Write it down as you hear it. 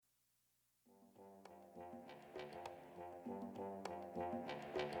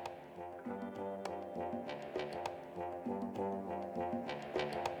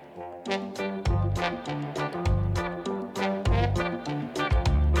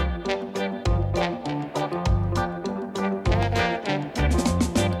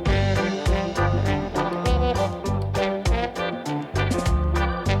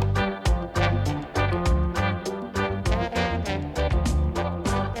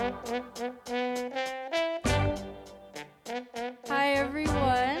Hi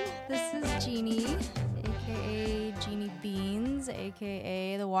everyone, this is Jeannie, aka Jeannie Beans,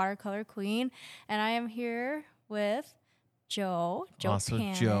 aka the Watercolor Queen, and I am here with Joe Also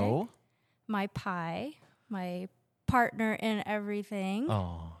Panic, Joe. my pie, my partner in everything.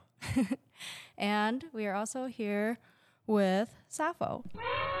 Oh. And we are also here with Sappho.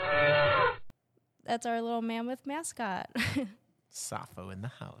 That's our little mammoth mascot. Sappho in the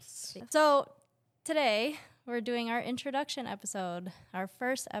house. So today we're doing our introduction episode, our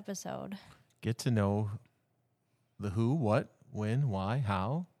first episode. Get to know the who, what, when, why,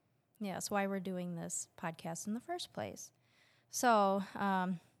 how. Yes, why we're doing this podcast in the first place. So,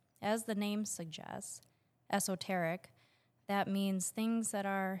 as the name suggests, esoteric, that means things that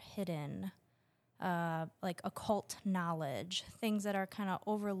are hidden, like occult knowledge, things that are kind of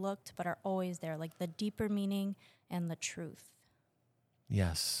overlooked but are always there, like the deeper meaning and the truth.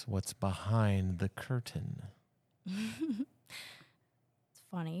 Yes, what's behind the curtain. It's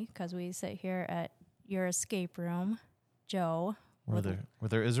funny because we sit here at your escape room, Joe. Where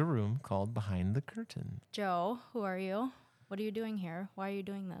there is a room called Behind the Curtain. Joe, who are you? What are you doing here? Why are you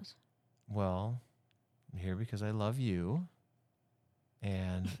doing this? Well, I'm here because I love you.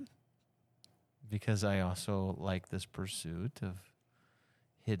 And because I also like this pursuit of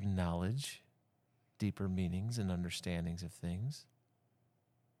hidden knowledge, deeper meanings and understandings of things,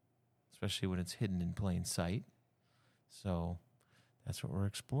 especially when it's hidden in plain sight. So that's what we're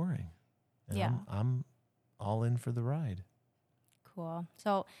exploring. And Yeah. I'm all in for the ride. Cool.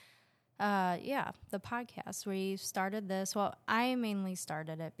 So, the podcast, we started this. Well, I mainly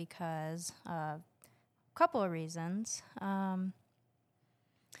started it because a couple of reasons.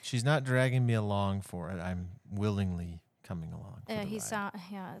 She's not dragging me along for it. I'm willingly coming along for the ride.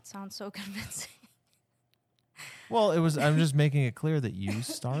 It sounds so convincing. Well, I'm just making it clear that you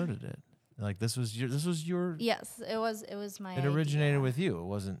started it. Like this was your Yes, it was my It originated idea. with you. It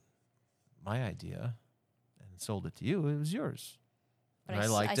wasn't my idea and sold it to you. It was yours. But and I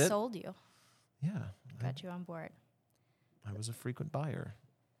liked it. I sold you. Yeah. Got you on board. I was a frequent buyer.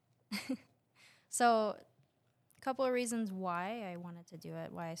 So, a couple of reasons why I wanted to do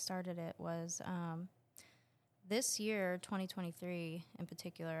it, why I started it was this year, 2023 in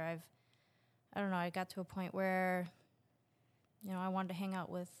particular, I got to a point where, I wanted to hang out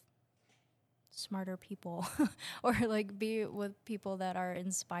with smarter people or like be with people that are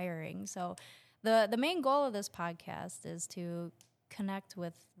inspiring. So the main goal of this podcast is to connect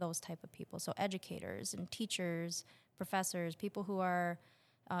with those type of people. So educators and teachers, professors, people who are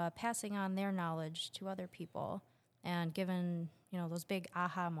passing on their knowledge to other people and given, those big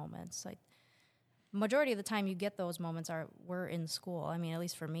aha moments. Like majority of the time you get those moments we're in school. I mean, at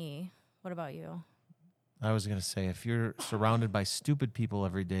least for me. What about you? I was going to say, if you're surrounded by stupid people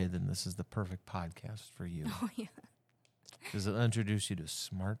every day, then this is the perfect podcast for you. Oh, yeah. Because it'll introduce you to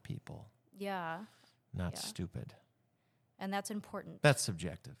smart people, Yeah. not Yeah. stupid. And that's important. That's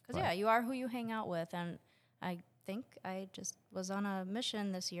subjective. Because, you are who you hang out with. And I think I just was on a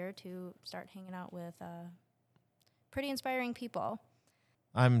mission this year to start hanging out with pretty inspiring people.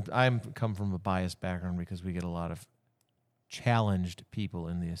 I'm come from a biased background because we get a lot of challenged people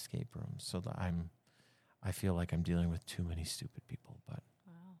in the escape room. So that I feel like I'm dealing with too many stupid people, but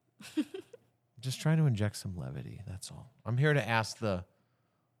Wow. just trying to inject some levity. That's all. I'm here to ask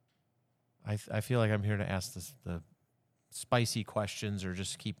I feel like I'm here to ask the spicy questions or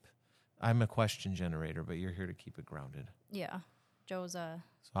just I'm a question generator, but you're here to keep it grounded. Yeah. Joe's So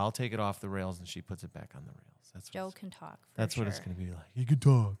I'll take it off the rails and she puts it back on the rails. Joe can talk. That's sure. what it's going to be like. You can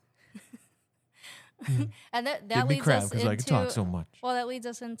talk. And that Give me leads crap us because I can talk so much. Well, that leads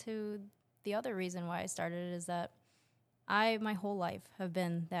us into the other reason why I started it is that my whole life have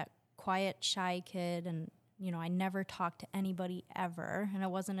been that quiet, shy kid, and I never talked to anybody ever. And it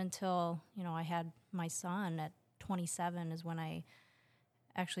wasn't until I had my son at 27 is when I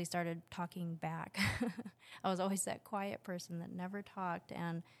actually started talking back. I was always that quiet person that never talked,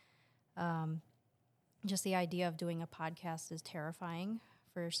 and just the idea of doing a podcast is terrifying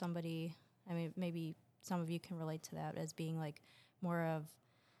for somebody. I mean, maybe some of you can relate to that as being like more of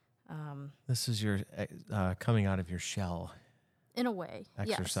This is your coming out of your shell in a way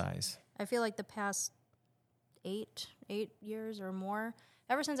exercise. Yes. I feel like the past 8 years or more,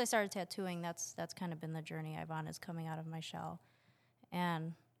 ever since I started tattooing, that's kind of been the journey I've on, is coming out of my shell.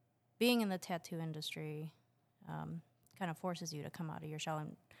 And being in the tattoo industry kind of forces you to come out of your shell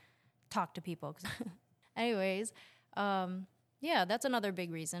and talk to people. Anyways, that's another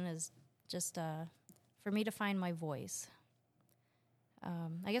big reason is just for me to find my voice.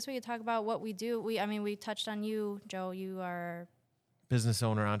 I guess we could talk about what we do. We touched on you, Joe. You are business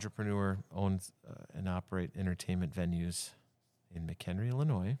owner, entrepreneur, owns and operate entertainment venues in McHenry,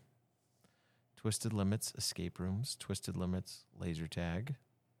 Illinois. Twisted Limits escape rooms, Twisted Limits laser tag,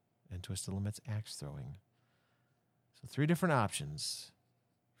 and Twisted Limits axe throwing. So 3 different options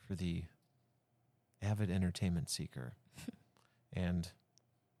for the avid entertainment seeker and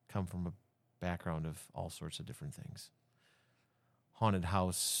come from a background of all sorts of different things. Haunted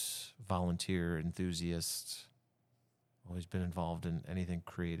house, volunteer, enthusiast, always been involved in anything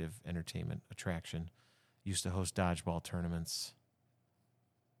creative, entertainment, attraction. Used to host dodgeball tournaments.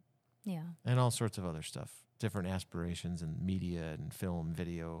 Yeah. And all sorts of other stuff. Different aspirations in media and film,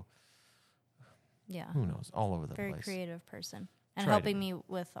 video. Yeah. Who knows? All over the Very place. creative person. And Try to helping be. me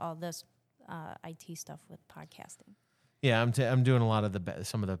with all this IT stuff with podcasting. Yeah, I'm doing a lot of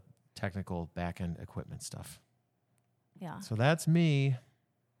some of the technical back-end equipment stuff. Yeah. So that's me.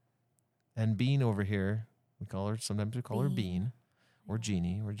 And Bean over here, sometimes we call her Bean. Or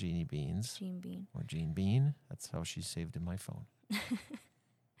Jeannie, or Jeannie Beans. Gene Bean. Or Jean Bean. That's how she's saved in my phone.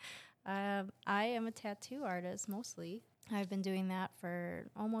 I am a tattoo artist mostly. I've been doing that for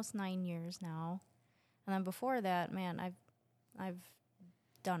almost 9 years now. And then before that, man, I've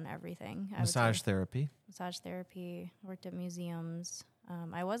done everything. Massage therapy. Massage therapy, worked at museums.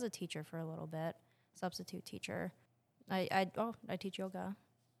 I was a teacher for a little bit, substitute teacher. I teach yoga.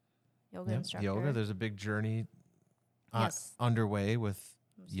 Yoga instructor. Yoga. There's a big journey Yes. underway with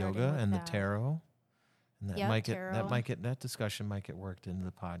I'm starting yoga with and that. the tarot. And that Yep, tarot. that discussion might get worked into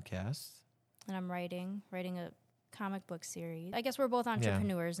the podcast. And I'm writing a comic book series. I guess we're both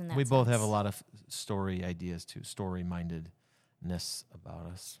entrepreneurs in that We both have a sense. lot of story ideas too, story-mindedness about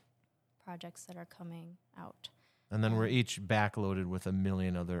us. Projects that are coming out. And then we're each backloaded with a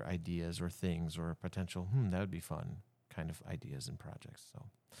million other ideas or things or potential, that would be fun kind of ideas and projects. So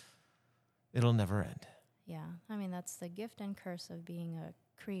it'll never end. Yeah. I mean, that's the gift and curse of being a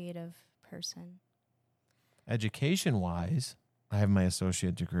creative person. Education-wise, I have my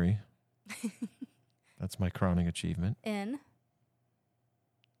associate degree. That's my crowning achievement. In?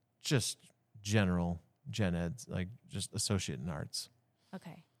 Just general gen ed, like just associate in arts.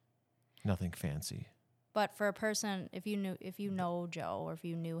 Okay. Nothing fancy. But for a person, if you know Joe or if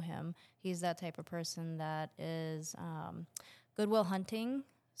you knew him, he's that type of person that is Goodwill Hunting.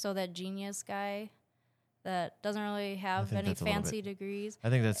 So that genius guy that doesn't really have think any that's a little fancy degrees.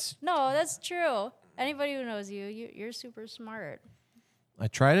 I think that's... No, that's true. Anybody who knows you're super smart. I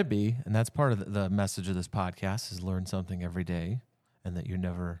try to be, and that's part of the message of this podcast is learn something every day and that you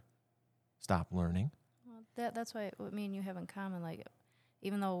never stop learning. Well, that's why what me and you have in common. Like,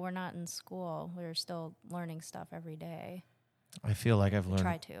 even though we're not in school, we're still learning stuff every day. I feel like I've learned.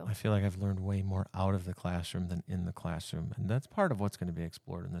 Try to. I feel like I've learned way more out of the classroom than in the classroom, and that's part of what's going to be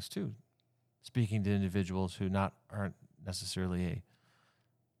explored in this too. Speaking to individuals who aren't necessarily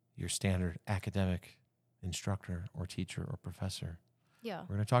your standard academic instructor or teacher or professor. Yeah.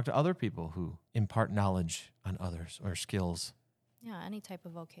 We're going to talk to other people who impart knowledge on others or skills. Yeah, any type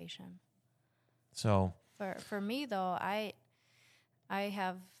of vocation. So For me though, I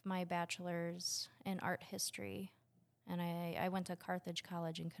have my bachelor's in art history, and I went to Carthage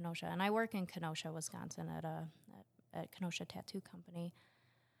College in Kenosha, and I work in Kenosha, Wisconsin at Kenosha Tattoo Company.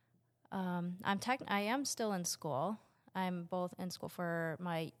 I am still in school. I'm both in school for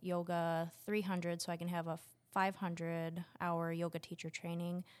my yoga 300, so I can have a 500-hour yoga teacher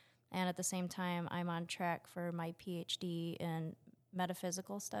training, and at the same time, I'm on track for my PhD in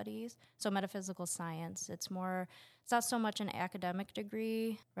metaphysical studies, so metaphysical science. It's not so much an academic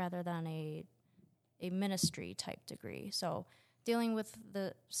degree rather than a ministry type degree. So dealing with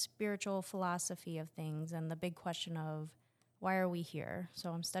the spiritual philosophy of things and the big question of why are we here?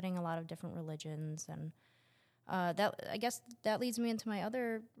 So I'm studying a lot of different religions, and I guess that leads me into my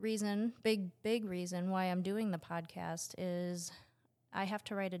other reason, big reason why I'm doing the podcast is I have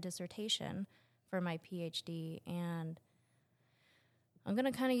to write a dissertation for my PhD, and I'm going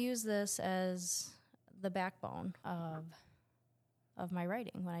to kind of use this as the backbone of my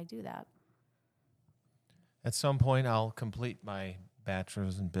writing when I do that. at some point, I'll complete my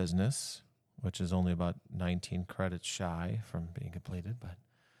bachelor's in business, which is only about 19 credits shy from being completed. But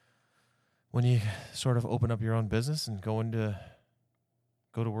when you sort of open up your own business and go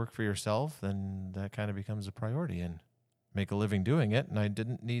to work for yourself, then that kind of becomes a priority and make a living doing it. And I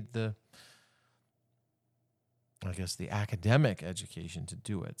didn't need the academic education to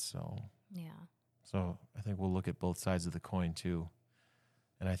do it. So I think we'll look at both sides of the coin too.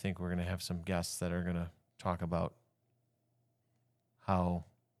 And I think we're going to have some guests that are going to talk about how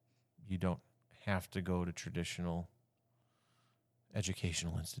you don't have to go to traditional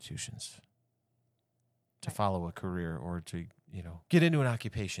educational institutions. Right. follow a career or to, get into an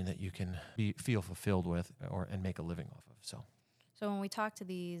occupation that you can feel fulfilled with and make a living off of. So when we talk to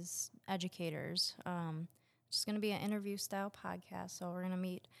these educators, it's just going to be an interview style podcast. So we're going to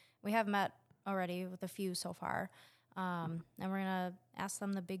meet. We have met already with a few so far, and we're going to ask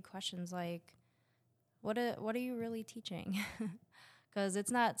them the big questions like, what are you really teaching? Because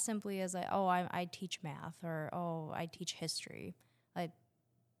it's not simply as I teach math or I teach history. Like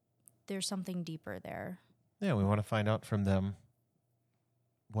there's something deeper there. Yeah, we want to find out from them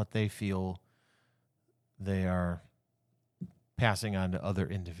what they feel they are passing on to other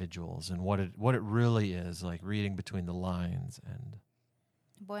individuals and what it really is, like reading between the lines and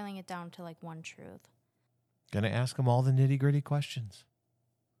boiling it down to like one truth. Going to ask them all the nitty-gritty questions.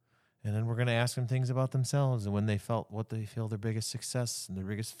 And then we're going to ask them things about themselves and what they feel their biggest success and their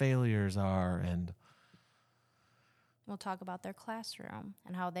biggest failures are. And we'll talk about their classroom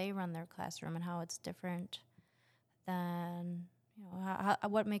and how they run their classroom and how it's different than, how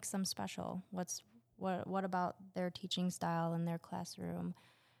what makes them special. What about their teaching style and their classroom,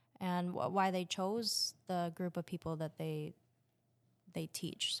 and why they chose the group of people that they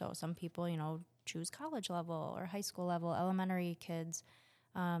teach. So some people, choose college level or high school level, elementary kids.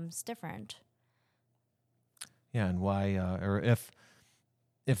 It's different. Yeah, and why, or if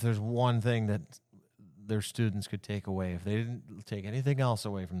there's one thing that their students could take away, if they didn't take anything else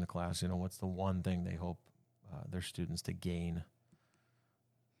away from the class, what's the one thing they hope their students to gain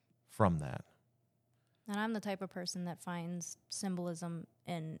from that? And I'm the type of person that finds symbolism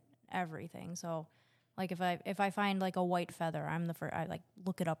in everything. So, like if I find like a white feather, I'm the first. I like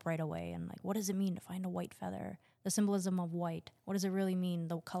look it up right away and like, what does it mean to find a white feather? The symbolism of white. What does it really mean?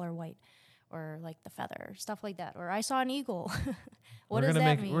 The color white, or like the feather, stuff like that. Or I saw an eagle. What does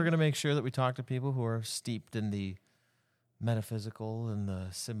that mean? We're gonna make sure that we talk to people who are steeped in the metaphysical and the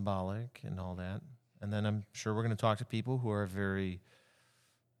symbolic and all that. And then I'm sure we're going to talk to people who are very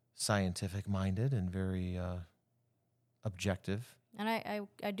scientific minded and very objective. And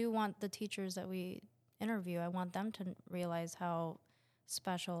I do want the teachers that we interview, I want them to realize how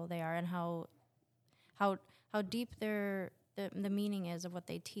special they are and how deep the meaning is of what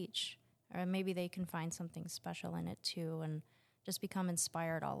they teach. Or maybe they can find something special in it too and just become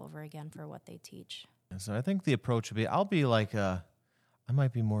inspired all over again for what they teach. And so I think the approach would be, I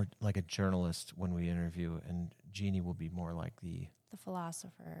might be more like a journalist when we interview, and Jeannie will be more like the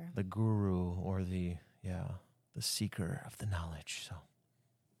philosopher, the guru, or the seeker of the knowledge. So,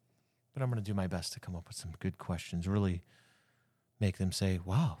 but I'm going to do my best to come up with some good questions, really make them say,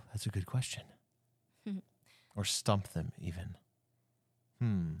 wow, that's a good question. Or stump them even.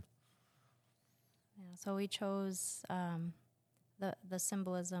 Yeah, so we chose the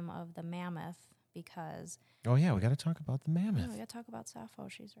symbolism of the mammoth because... Oh, yeah, we got to talk about the mammoth. We got to talk about Sappho.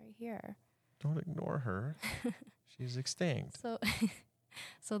 She's right here. Don't ignore her. She's extinct.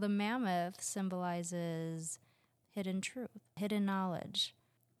 So the mammoth symbolizes hidden truth, hidden knowledge.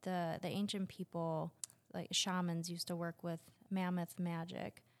 The ancient people, like shamans, used to work with mammoth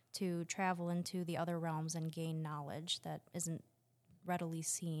magic to travel into the other realms and gain knowledge that isn't readily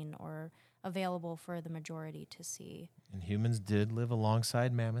seen or available for the majority to see. And humans did live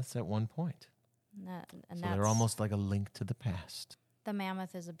alongside mammoths at one point. So they're almost like a link to the past. The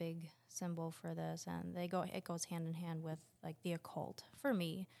mammoth is a big symbol for this, and it goes hand in hand with like the occult for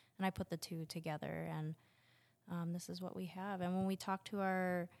me. And I put the two together, and this is what we have. And when we talk to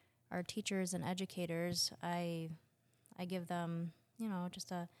our teachers and educators, I give them,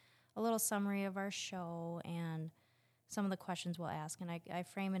 just a little summary of our show and some of the questions we'll ask, and I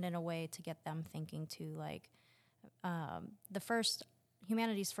frame it in a way to get them thinking too. Like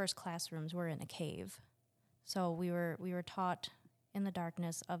humanity's first classrooms were in a cave, so we were taught in the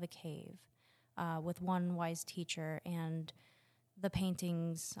darkness of a cave with one wise teacher and the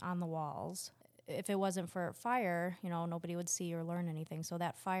paintings on the walls. If it wasn't for fire, nobody would see or learn anything. So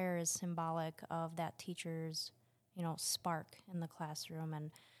that fire is symbolic of that teacher's, spark in the classroom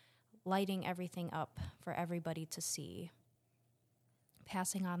and lighting everything up for everybody to see,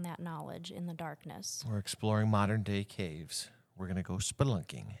 passing on that knowledge in the darkness. We're exploring modern day caves. We're going to go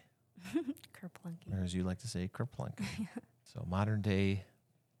spelunking. Kerplunking. Or as you like to say, kerplunking. So modern day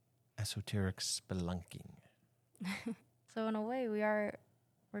esoteric spelunking. So in a way,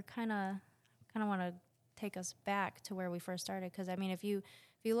 we're kind of want to take us back to where we first started. Because if you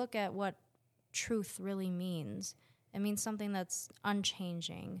look at what truth really means, it means something that's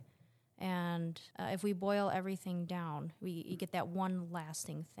unchanging. And if we boil everything down, you get that one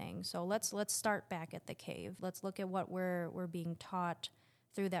lasting thing. So let's start back at the cave. Let's look at what we're being taught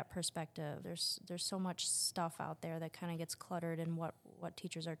through that perspective. There's so much stuff out there that kind of gets cluttered in what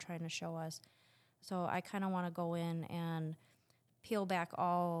teachers are trying to show us. So I kind of want to go in and peel back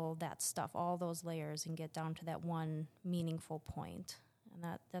all that stuff, all those layers, and get down to that one meaningful point.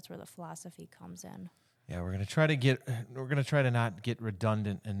 And that's where the philosophy comes in. Yeah, we're gonna try to not get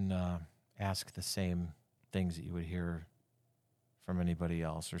redundant and ask the same things that you would hear from anybody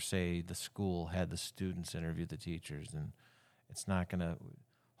else, or say the school had the students interview the teachers, and it's not gonna.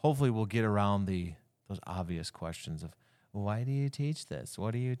 Hopefully, we'll get around those obvious questions of, why do you teach this?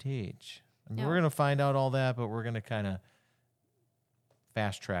 What do you teach? I mean, we're gonna find out all that, but we're gonna kind of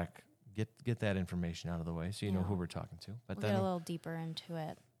fast track, get that information out of the way, so you know who we're talking to. But we'll then get a little deeper into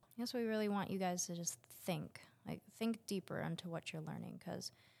it. I guess we really want you guys to just think deeper into what you're learning,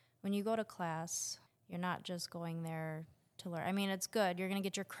 because when you go to class, you're not just going there to learn. I mean, it's good. You're going to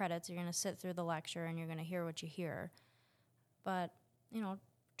get your credits. You're going to sit through the lecture, and you're going to hear what you hear. But,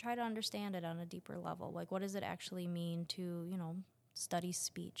 try to understand it on a deeper level. Like, what does it actually mean to, study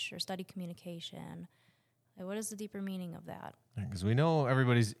speech or study communication? Like, what is the deeper meaning of that? Because we know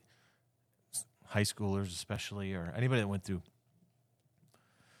everybody's, high schoolers especially, or anybody that went through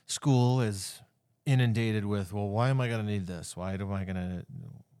school, is inundated with, well, why am I going to need this? Why do I have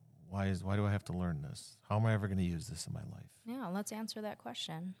to learn this? How am I ever going to use this in my life? Yeah, let's answer that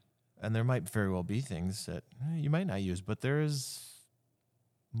question. And there might very well be things that you might not use, but there is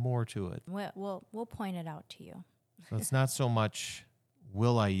more to it. We'll point it out to you. So it's not so much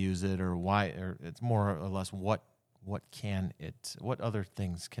will I use it or why, or it's more or less what other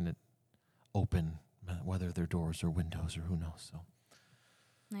things can it open, whether they're doors or windows or who knows. So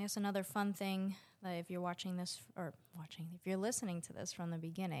I guess another fun thing that if you're if you're listening to this from the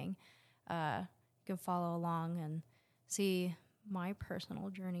beginning, you can follow along and see my personal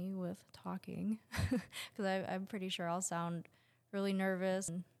journey with talking, because I'm pretty sure I'll sound really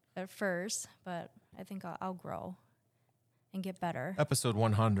nervous at first, but I think I'll grow and get better. Episode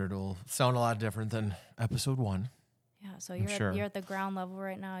 100 will sound a lot different than episode 1. Yeah, so you're at the ground level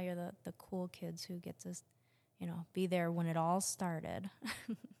right now. You're the cool kids who get to, be there when it all started.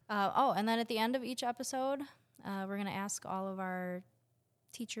 And then at the end of each episode, we're going to ask all of our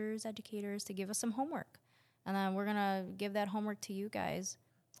teachers, educators to give us some homework. And then we're going to give that homework to you guys.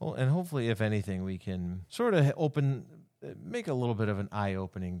 Well, and hopefully, if anything, we can sort of make a little bit of an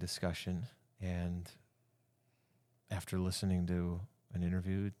eye-opening discussion. And after listening to an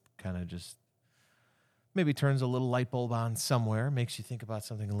interview, it kind of just maybe turns a little light bulb on somewhere, makes you think about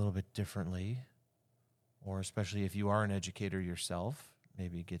something a little bit differently. Or especially if you are an educator yourself,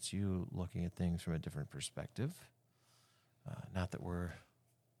 maybe it gets you looking at things from a different perspective. Not that we're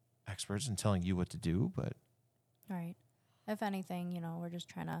experts in telling you what to do, but... Right. If anything, we're just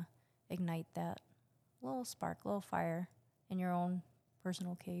trying to ignite that little spark, little fire in your own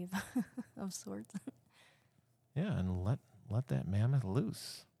personal cave of sorts. Yeah, and let that mammoth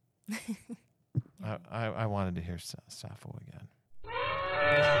loose. I wanted to hear Sappho again.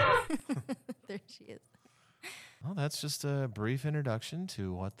 There she is. Well, that's just a brief introduction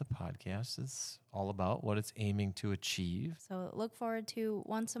to what the podcast is all about, what it's aiming to achieve. So look forward to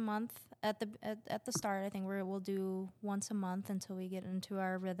once a month at the start. I think we'll do once a month until we get into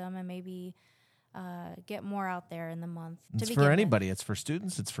our rhythm, and maybe get more out there in the month. It's for anybody. It's for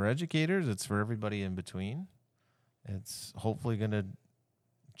students. It's for educators. It's for everybody in between. It's hopefully going to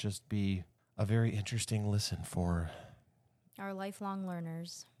just be a very interesting listen for our lifelong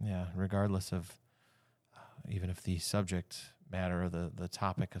learners. Yeah, regardless of even if the subject matter or the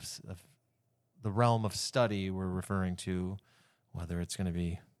topic of the realm of study we're referring to, whether it's going to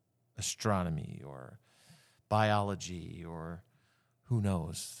be astronomy or biology or who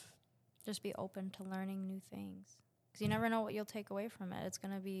knows. Just be open to learning new things, because you never know what you'll take away from it. It's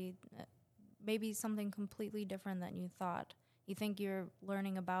going to be maybe something completely different than you thought. You think you're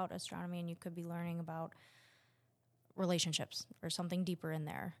learning about astronomy, and you could be learning about relationships or something deeper in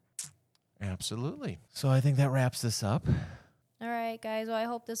there. Absolutely. So I think that wraps this up. All right, guys. Well, I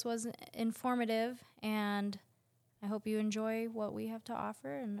hope this was informative, and I hope you enjoy what we have to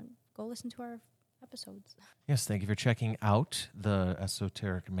offer, and go listen to our episodes. Yes, thank you for checking out the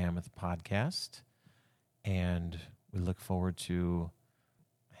Esoteric Mammoth podcast, and we look forward to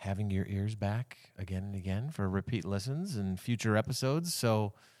having your ears back again and again for repeat listens and future episodes.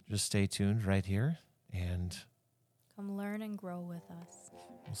 So just stay tuned right here, and come learn and grow with us.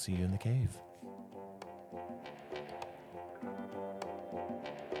 We'll see you in the cave.